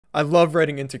I love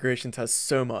writing integration tests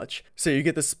so much. So you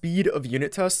get the speed of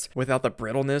unit tests without the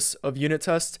brittleness of unit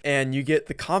tests, and you get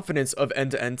the confidence of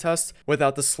end-to-end tests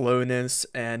without the slowness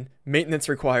and maintenance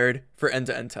required for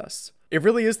end-to-end tests. It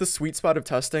really is the sweet spot of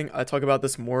testing. I talk about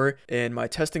this more in my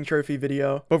testing trophy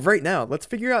video. But right now, let's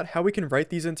figure out how we can write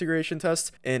these integration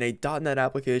tests in a .NET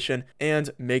application and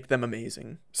make them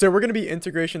amazing. So we're going to be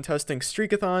integration testing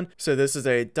Streakathon. So this is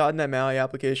a .NET MAUI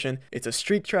application. It's a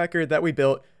streak tracker that we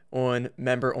built on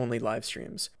member-only live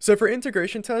streams. So for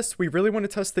integration tests, we really want to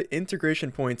test the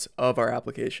integration points of our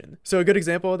application. So a good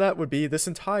example of that would be this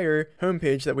entire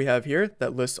homepage that we have here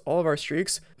that lists all of our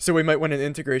streaks. So we might want an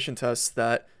integration test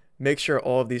that make sure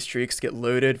all of these streaks get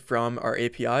loaded from our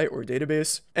API or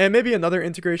database. And maybe another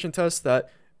integration test that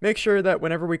makes sure that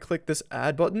whenever we click this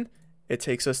add button, it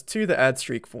takes us to the add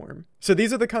streak form. So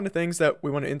these are the kind of things that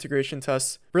we want to integration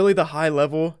test, really the high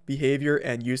level behavior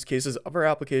and use cases of our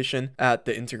application at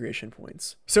the integration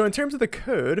points. So in terms of the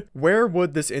code, where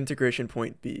would this integration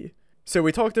point be? So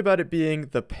we talked about it being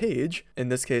the page, in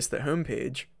this case the home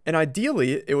page, and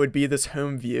ideally it would be this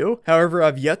home view. However,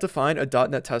 I've yet to find a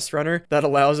 .NET test runner that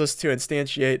allows us to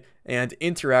instantiate and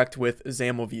interact with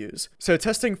XAML views. So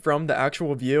testing from the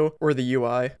actual view or the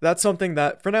UI, that's something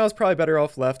that for now is probably better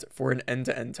off left for an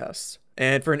end-to-end test.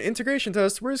 And for an integration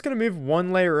test, we're just going to move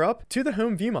one layer up to the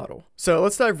home view model. So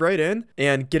let's dive right in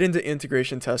and get into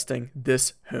integration testing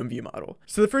this home view model.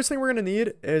 So the first thing we're going to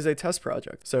need is a test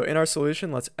project. So in our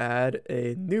solution, let's add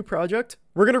a new project.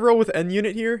 We're going to roll with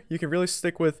NUnit here. You can really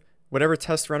stick with whatever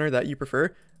test runner that you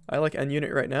prefer. I like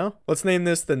NUnit right now. Let's name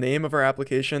this the name of our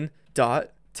application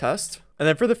 .test. And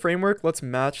then for the framework, let's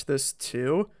match this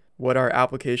to what our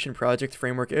application project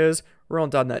framework is. We're on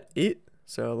 .NET 8,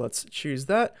 so let's choose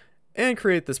that and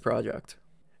create this project.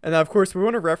 And now, of course, we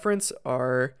want to reference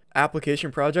our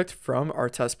application project from our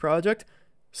test project.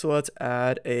 So let's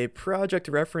add a project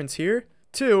reference here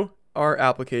to our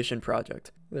application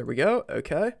project. There we go.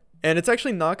 Okay. And it's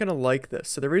actually not going to like this.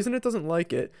 So the reason it doesn't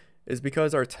like it is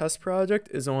because our test project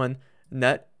is on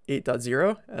 .NET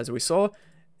 8.0, as we saw,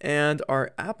 and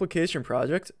our application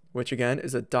project, which again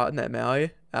is a .NET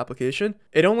MAUI application,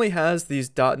 it only has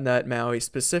these .NET MAUI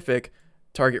specific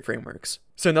target frameworks.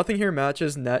 So nothing here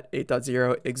matches .NET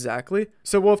 8.0 exactly.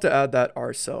 So we'll have to add that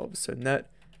ourselves. So .NET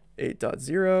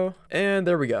 8.0, and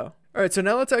there we go. All right, so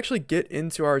now let's actually get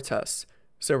into our tests.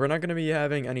 So we're not going to be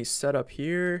having any setup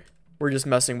here. We're just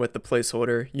messing with the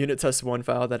placeholder unit test1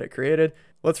 file that it created.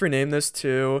 Let's rename this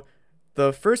to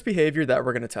the first behavior that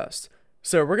we're going to test.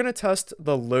 So we're going to test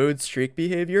the load streak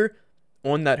behavior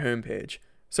on that home page.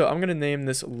 So I'm going to name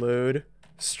this load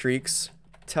streaks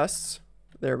tests.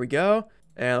 There we go.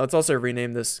 And let's also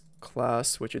rename this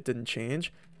class, which it didn't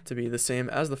change, to be the same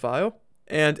as the file.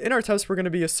 And in our test, we're going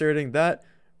to be asserting that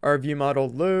our view model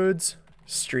loads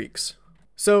streaks.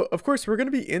 So of course, we're going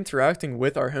to be interacting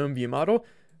with our home view model.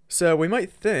 So we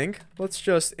might think, let's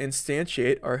just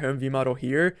instantiate our home view model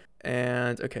here.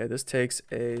 And okay, this takes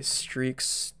a streak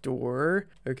store.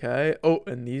 Okay. Oh,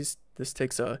 and this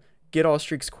takes a get all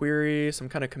streaks query, some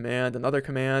kind of command, another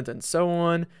command, and so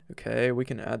on. Okay, we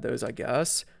can add those, I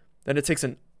guess. Then it takes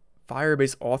an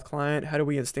Firebase auth client. How do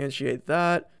we instantiate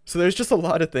that? So there's just a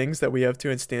lot of things that we have to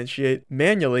instantiate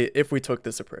manually if we took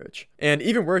this approach. And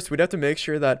even worse, we'd have to make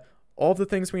sure that all of the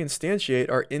things we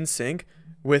instantiate are in sync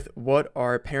with what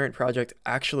our parent project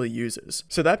actually uses.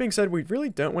 So that being said, we really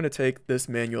don't want to take this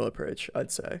manual approach,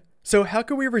 I'd say. So how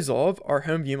can we resolve our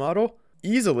home view model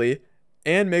easily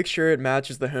and make sure it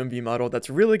matches the home view model that's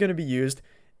really going to be used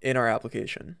in our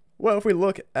application? Well, if we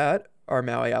look at our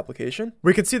MAUI application,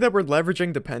 we can see that we're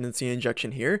leveraging dependency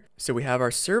injection here. So we have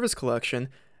our service collection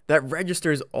that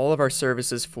registers all of our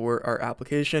services for our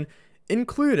application,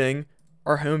 including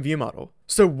our home view model.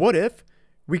 So what if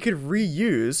we could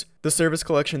reuse the service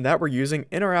collection that we're using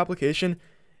in our application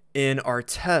in our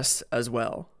tests as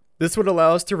well? This would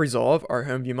allow us to resolve our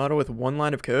home view model with one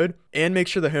line of code and make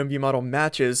sure the home view model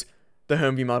matches the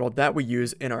home view model that we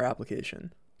use in our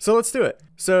application. So let's do it.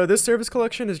 So this service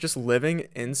collection is just living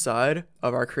inside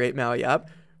of our create MAUI app.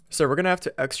 So we're going to have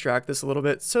to extract this a little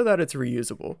bit so that it's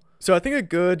reusable. So I think a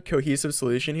good cohesive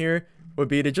solution here would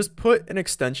be to just put an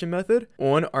extension method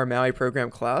on our MAUI program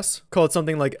class called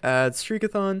something like add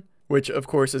streakathon, which of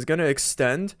course is going to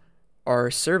extend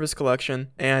our service collection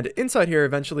and inside here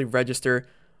eventually register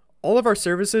all of our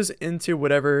services into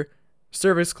whatever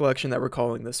service collection that we're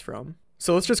calling this from.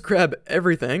 So let's just grab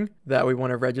everything that we want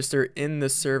to register in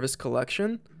this service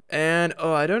collection. And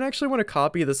oh, I don't actually want to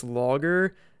copy this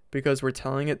logger because we're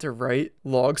telling it to write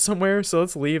log somewhere. So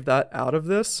let's leave that out of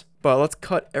this. But let's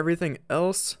cut everything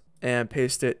else and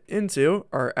paste it into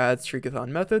our add streakathon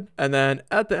method. And then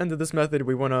at the end of this method,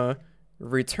 we want to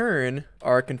return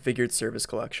our configured service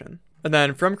collection. And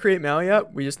then from create Maui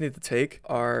app, we just need to take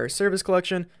our service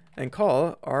collection and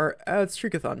call our add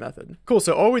streakathon method. Cool,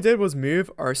 so all we did was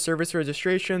move our service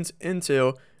registrations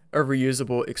into a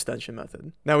reusable extension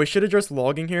method. Now we should address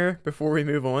logging here before we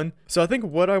move on. So I think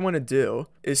what I want to do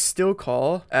is still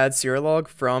call add serialog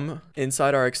from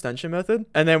inside our extension method,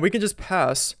 and then we can just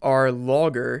pass our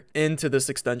logger into this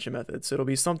extension method. So it'll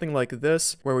be something like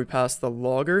this, where we pass the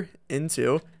logger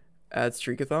into add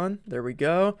streakathon. There we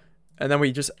go. And then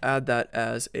we just add that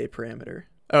as a parameter.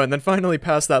 Oh, and then finally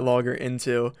pass that logger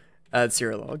into add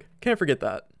serialog. Can't forget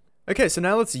that. Okay, so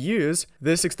now let's use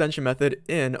this extension method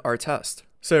in our test.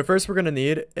 So first we're going to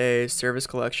need a service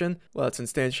collection. Let's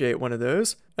instantiate one of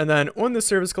those. And then on the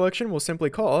service collection, we'll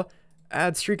simply call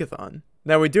add streakathon.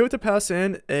 Now we do have to pass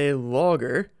in a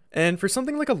logger. And for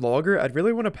something like a logger, I'd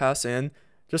really want to pass in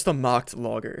just a mocked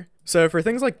logger. So for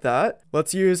things like that,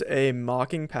 let's use a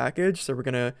mocking package. So we're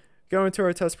going to go into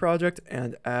our test project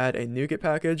and add a NuGet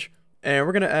package. And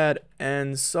we're going to add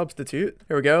NSubstitute.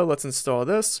 Here we go. Let's install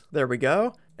this. There we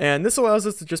go. And this allows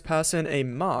us to just pass in a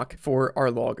mock for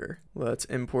our logger. Let's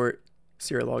import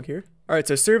serialog here. All right,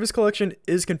 so service collection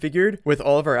is configured with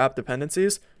all of our app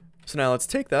dependencies. So now let's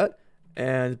take that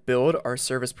and build our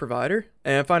service provider.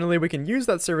 And finally, we can use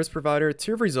that service provider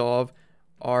to resolve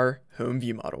our home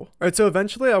view model. All right, so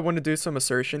eventually I want to do some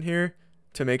assertion here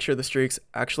to make sure the streak's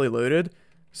actually loaded.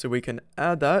 So we can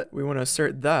add that. We want to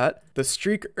assert that the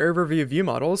streak overview view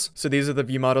models, so these are the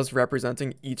view models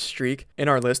representing each streak in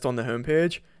our list on the home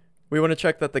page. We want to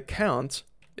check that the count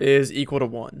is equal to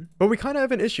 1. But we kind of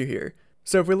have an issue here.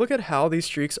 So if we look at how these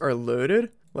streaks are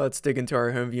loaded, let's dig into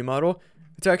our home view model.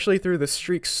 It's actually through the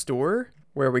streak store,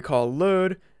 where we call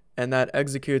load, and that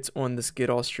executes on this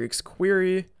getAllStreaks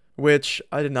query, which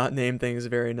I did not name things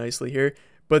very nicely here,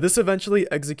 but this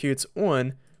eventually executes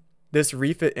on this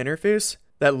refit interface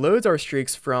that loads our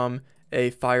streaks from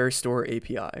a Firestore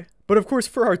API. But of course,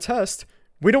 for our test,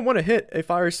 we don't want to hit a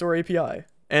Firestore API.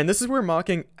 And this is where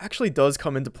mocking actually does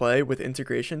come into play with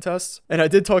integration tests. And I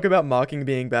did talk about mocking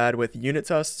being bad with unit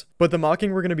tests, but the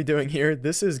mocking we're going to be doing here,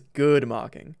 this is good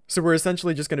mocking. So we're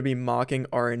essentially just going to be mocking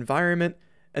our environment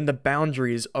and the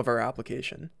boundaries of our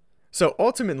application. So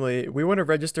ultimately, we want to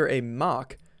register a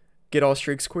mock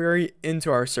getAllStreaks query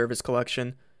into our service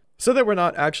collection so that we're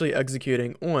not actually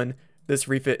executing on this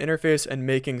refit interface and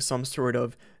making some sort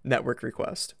of network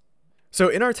request. So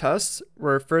in our tests,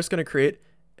 we're first going to create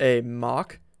a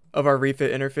mock of our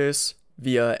refit interface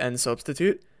via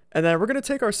NSubstitute, and then we're going to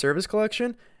take our service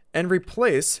collection and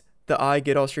replace the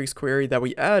getAllStreaks query that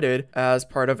we added as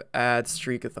part of add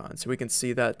streakathon. So we can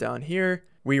see that down here.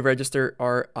 We register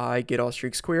our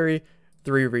getAllStreaks query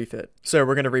through refit. So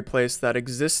we're going to replace that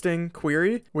existing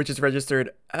query, which is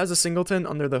registered as a singleton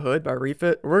under the hood by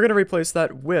refit. We're going to replace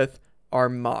that with our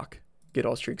mock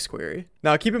getAllStreaks query.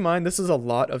 Now keep in mind, this is a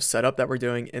lot of setup that we're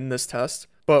doing in this test,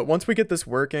 but once we get this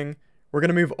working, we're going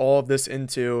to move all of this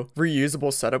into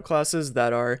reusable setup classes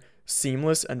that are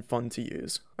seamless and fun to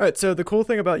use. All right, so the cool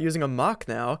thing about using a mock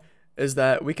now is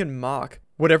that we can mock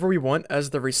whatever we want as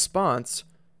the response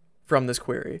from this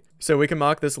query. So we can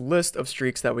mock this list of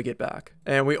streaks that we get back.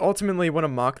 And we ultimately want to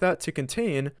mock that to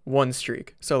contain one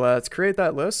streak. So let's create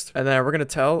that list. And then we're going to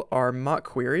tell our mock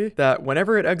query that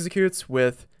whenever it executes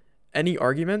with any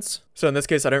arguments, so in this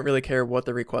case, I don't really care what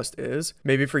the request is.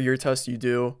 Maybe for your test, you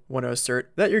do want to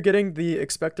assert that you're getting the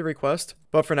expected request.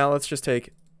 But for now, let's just take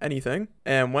anything.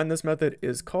 And when this method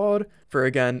is called for,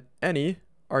 again, any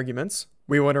arguments,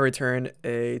 we want to return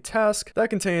a task that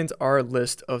contains our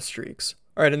list of streaks.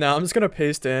 All right, and now I'm just going to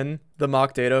paste in the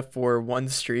mock data for one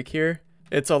streak here.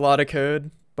 It's a lot of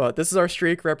code, but this is our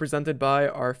streak represented by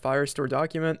our Firestore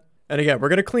document. And again, we're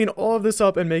going to clean all of this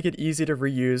up and make it easy to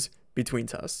reuse between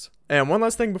tests. And one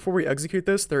last thing before we execute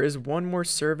this, there is one more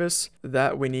service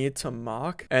that we need to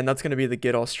mock, and that's going to be the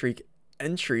getAllStreak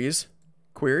entries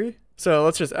query. So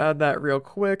let's just add that real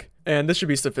quick, and this should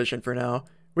be sufficient for now.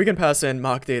 We can pass in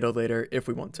mock data later if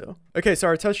we want to. Okay, so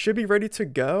our test should be ready to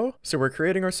go. So we're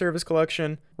creating our service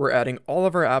collection. We're adding all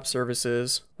of our app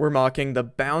services. We're mocking the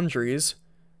boundaries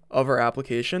of our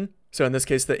application. So in this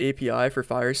case, the API for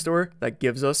Firestore that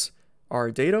gives us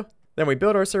our data. Then we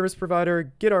build our service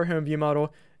provider, get our home view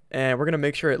model, and we're going to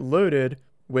make sure it loaded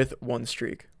with one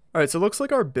streak. All right, so it looks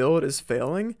like our build is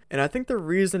failing. And I think the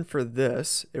reason for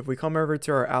this, if we come over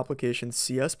to our application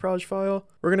CS proj file,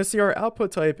 we're going to see our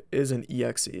output type is an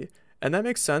exe. And that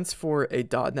makes sense for a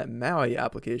 .NET MAUI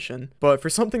application. But for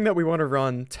something that we want to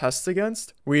run tests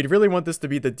against, we'd really want this to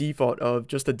be the default of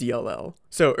just a DLL.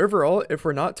 So overall, if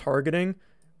we're not targeting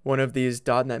one of these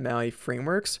 .NET MAUI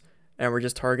frameworks, and we're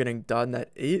just targeting .NET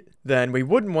 8, then we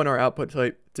wouldn't want our output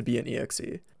type to be an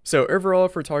exe. So overall,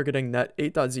 if we're targeting .NET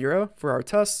 8.0 for our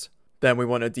tests, then we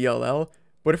want a DLL.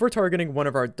 But if we're targeting one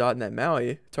of our .NET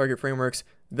MAUI target frameworks,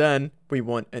 then we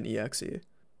want an exe.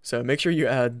 So make sure you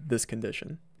add this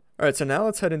condition. All right, so now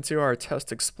let's head into our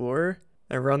test explorer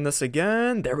and run this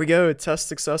again. There we go, test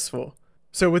successful.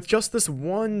 So with just this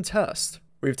one test,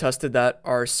 we've tested that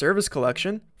our service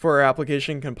collection for our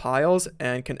application compiles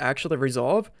and can actually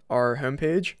resolve our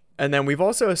homepage. And then we've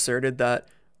also asserted that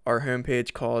our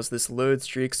homepage calls this load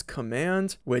streaks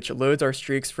command, which loads our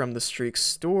streaks from the streaks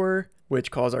store,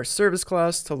 which calls our service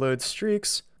class to load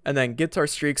streaks, and then gets our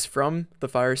streaks from the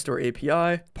Firestore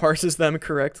API, parses them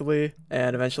correctly,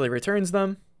 and eventually returns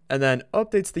them, and then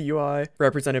updates the UI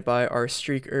represented by our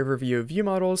streak overview view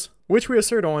models, which we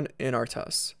assert on in our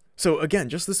tests. So again,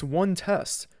 just this one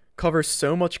test covers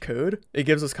so much code. It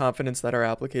gives us confidence that our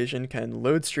application can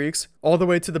load streaks all the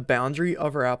way to the boundary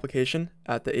of our application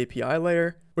at the API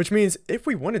layer, which means if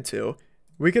we wanted to,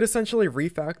 we could essentially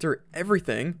refactor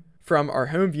everything from our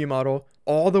home view model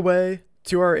all the way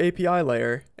to our API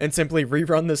layer and simply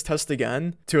rerun this test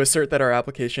again to assert that our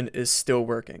application is still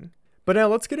working. But now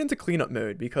let's get into cleanup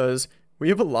mode, because we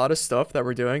have a lot of stuff that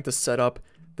we're doing to set up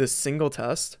this single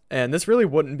test, and this really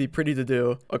wouldn't be pretty to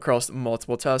do across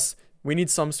multiple tests. We need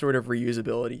some sort of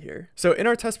reusability here. So in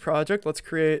our test project, let's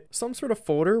create some sort of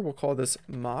folder. We'll call this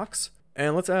mocks,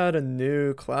 and let's add a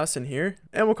new class in here,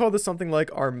 and we'll call this something like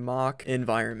our mock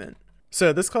environment.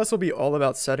 So this class will be all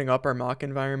about setting up our mock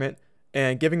environment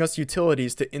and giving us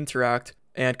utilities to interact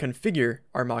and configure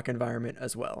our mock environment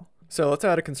as well. So let's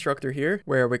add a constructor here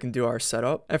where we can do our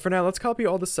setup. And for now, let's copy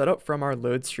all the setup from our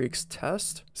load streaks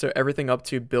test. So everything up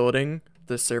to building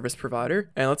the service provider.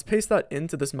 And let's paste that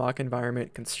into this mock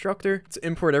environment constructor to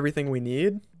import everything we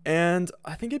need. And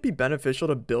I think it'd be beneficial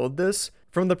to build this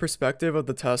from the perspective of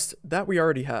the test that we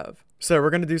already have. So we're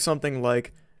going to do something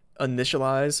like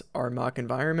initialize our mock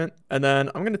environment. And then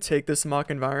I'm going to take this mock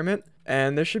environment,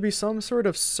 and there should be some sort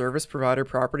of service provider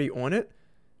property on it,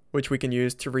 which we can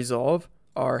use to resolve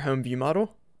our home view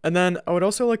model. And then I would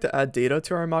also like to add data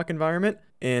to our mock environment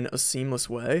in a seamless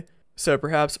way. So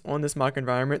perhaps on this mock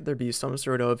environment, there'd be some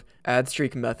sort of add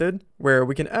streak method where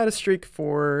we can add a streak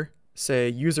for,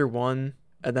 say, user1,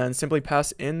 and then simply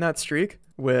pass in that streak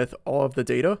with all of the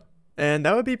data. And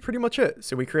that would be pretty much it.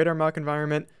 So we create our mock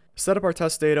environment, set up our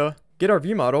test data, get our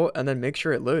view model, and then make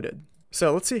sure it loaded.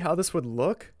 So let's see how this would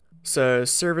look. So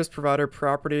service provider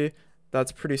property,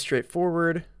 that's pretty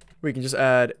straightforward. We can just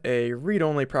add a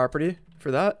read-only property for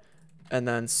that and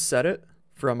then set it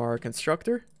from our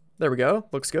constructor. There we go,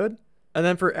 looks good. And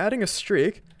then for adding a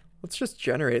streak, let's just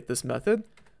generate this method.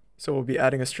 So we'll be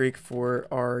adding a streak for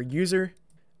our user.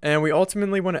 And we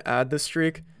ultimately want to add this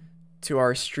streak to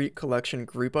our streak collection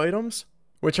group items,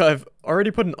 which I've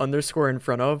already put an underscore in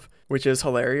front of, which is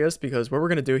hilarious because what we're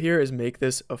going to do here is make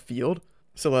this a field.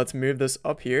 So let's move this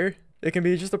up here. It can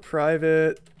be just a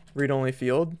private read-only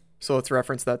field. So let's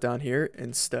reference that down here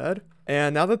instead.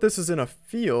 And now that this is in a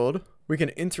field, we can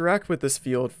interact with this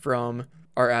field from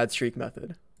our add streak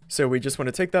method. So we just want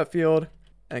to take that field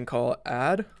and call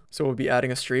add. So we'll be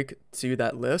adding a streak to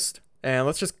that list. And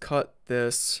let's just cut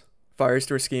this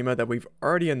Firestore schema that we've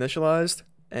already initialized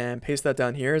and paste that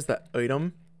down here as that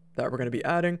item that we're going to be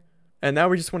adding. And now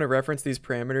we just want to reference these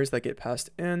parameters that get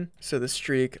passed in. So the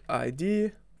streak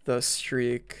ID, the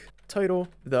streak title,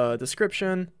 the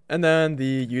description, and then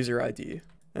the user ID.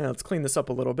 And let's clean this up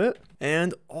a little bit.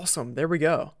 And awesome, there we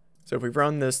go. So if we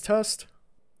run this test,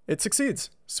 it succeeds.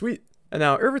 Sweet. And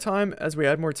now over time, as we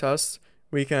add more tests,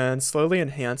 we can slowly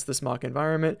enhance this mock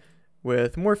environment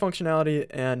with more functionality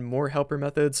and more helper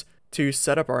methods to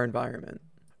set up our environment.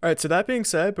 All right, so that being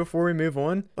said, before we move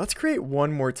on, let's create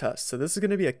one more test. So this is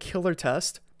going to be a killer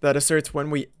test that asserts when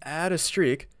we add a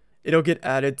streak, it'll get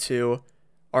added to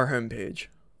our homepage.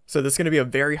 So this is going to be a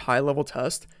very high level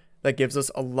test that gives us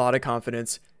a lot of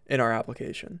confidence in our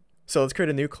application. So let's create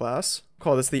a new class,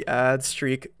 call this the add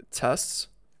streak tests.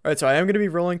 All right, so I am going to be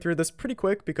rolling through this pretty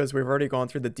quick because we've already gone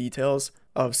through the details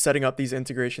of setting up these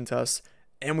integration tests,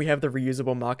 and we have the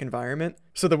reusable mock environment.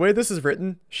 So the way this is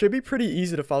written should be pretty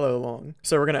easy to follow along.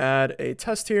 So we're going to add a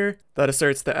test here that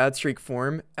asserts the add streak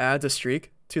form adds a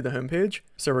streak to the homepage.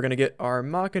 So we're going to get our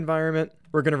mock environment.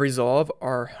 We're going to resolve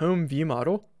our home view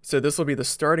model. So this will be the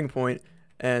starting point.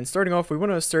 And starting off, we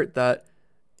want to assert that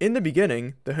in the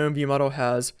beginning, the home view model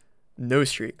has no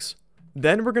streaks.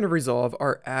 Then we're going to resolve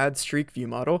our add streak view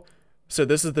model. So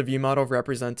this is the view model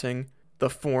representing the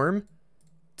form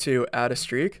to add a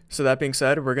streak. So that being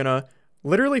said, we're going to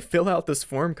literally fill out this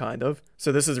form kind of.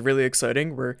 So this is really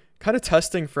exciting. We're kind of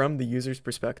testing from the user's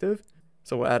perspective.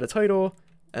 So we'll add a title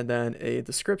and then a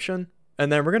description.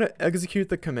 And then we're going to execute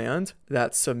the command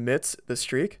that submits the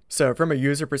streak. So from a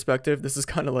user perspective, this is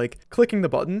kind of like clicking the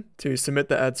button to submit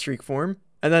the add streak form.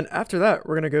 And then after that,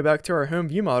 we're going to go back to our home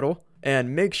view model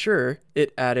and make sure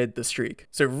it added the streak.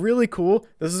 So really cool.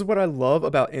 This is what I love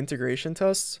about integration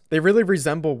tests. They really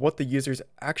resemble what the user's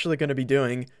actually going to be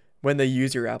doing when they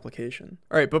use your application.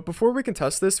 All right, but before we can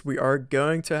test this, we are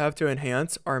going to have to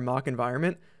enhance our mock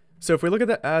environment. So if we look at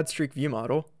the add streak view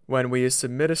model, when we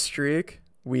submit a streak,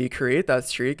 we create that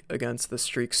streak against the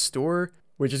streak store,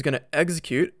 which is going to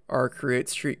execute our create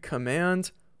streak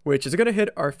command, which is going to hit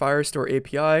our Firestore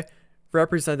API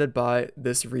represented by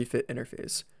this refit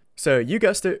interface. So you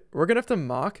guessed it, we're going to have to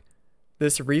mock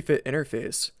this refit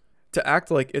interface to act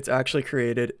like it's actually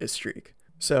created a streak.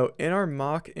 So in our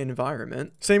mock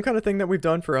environment, same kind of thing that we've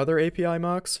done for other API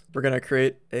mocks, we're going to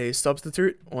create a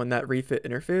substitute on that refit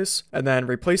interface and then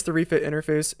replace the refit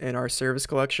interface in our service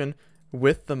collection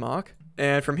with the mock.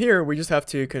 And from here, we just have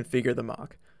to configure the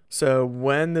mock. So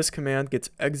when this command gets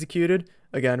executed,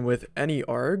 again, with any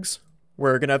args,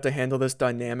 we're going to have to handle this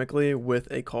dynamically with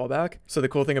a callback. So the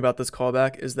cool thing about this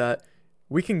callback is that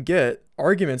we can get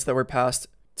arguments that were passed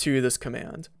to this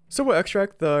command. So we'll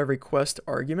extract the request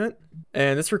argument,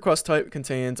 and this request type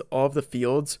contains all of the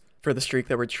fields for the streak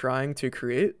that we're trying to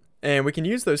create. And we can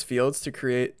use those fields to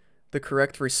create the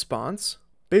correct response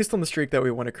based on the streak that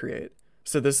we want to create.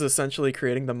 So this is essentially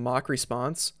creating the mock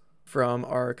response from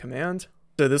our command.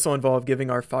 So this will involve giving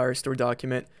our Firestore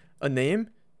document a name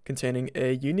containing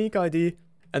a unique ID,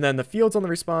 and then the fields on the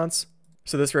response.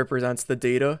 So this represents the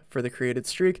data for the created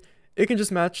streak. It can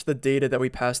just match the data that we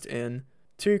passed in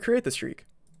to create the streak.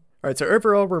 All right, so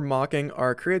overall, we're mocking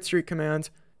our create streak command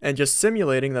and just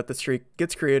simulating that the streak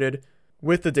gets created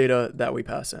with the data that we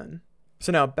pass in.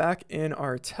 So now back in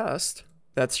our test,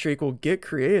 that streak will get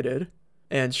created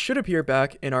and should appear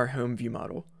back in our home view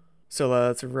model. So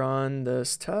let's run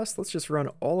this test. Let's just run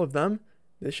all of them.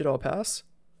 They should all pass.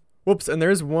 Whoops, and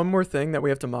there's one more thing that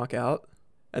we have to mock out,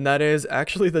 and that is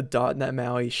actually the .NET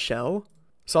MAUI shell.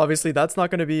 So obviously that's not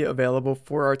going to be available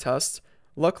for our test.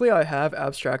 Luckily, I have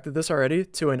abstracted this already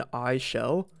to an I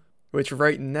shell, which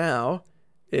right now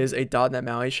is a .NET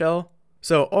MAUI shell.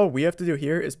 So all we have to do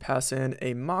here is pass in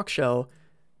a mock shell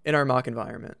in our mock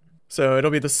environment. So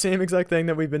it'll be the same exact thing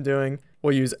that we've been doing.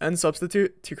 We'll use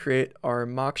NSubstitute to create our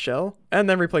mock shell and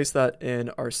then replace that in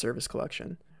our service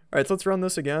collection. All right, so let's run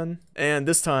this again, and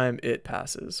this time it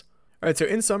passes. All right, so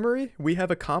in summary, we have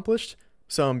accomplished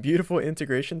some beautiful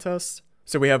integration tests.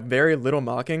 So we have very little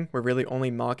mocking. We're really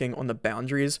only mocking on the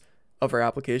boundaries of our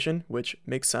application, which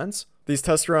makes sense. These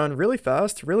tests run really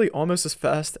fast, really almost as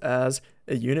fast as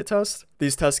a unit test.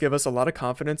 These tests give us a lot of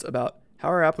confidence about how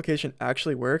our application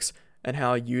actually works and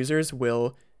how users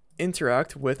will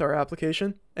interact with our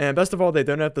application. And best of all, they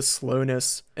don't have the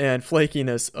slowness and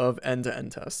flakiness of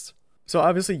end-to-end tests. So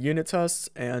obviously unit tests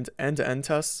and end-to-end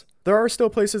tests, there are still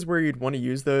places where you'd want to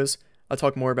use those. I'll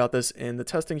talk more about this in the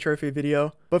testing trophy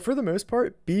video, but for the most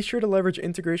part, be sure to leverage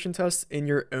integration tests in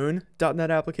your own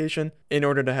 .NET application in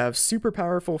order to have super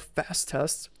powerful, fast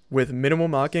tests with minimal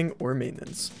mocking or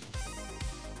maintenance.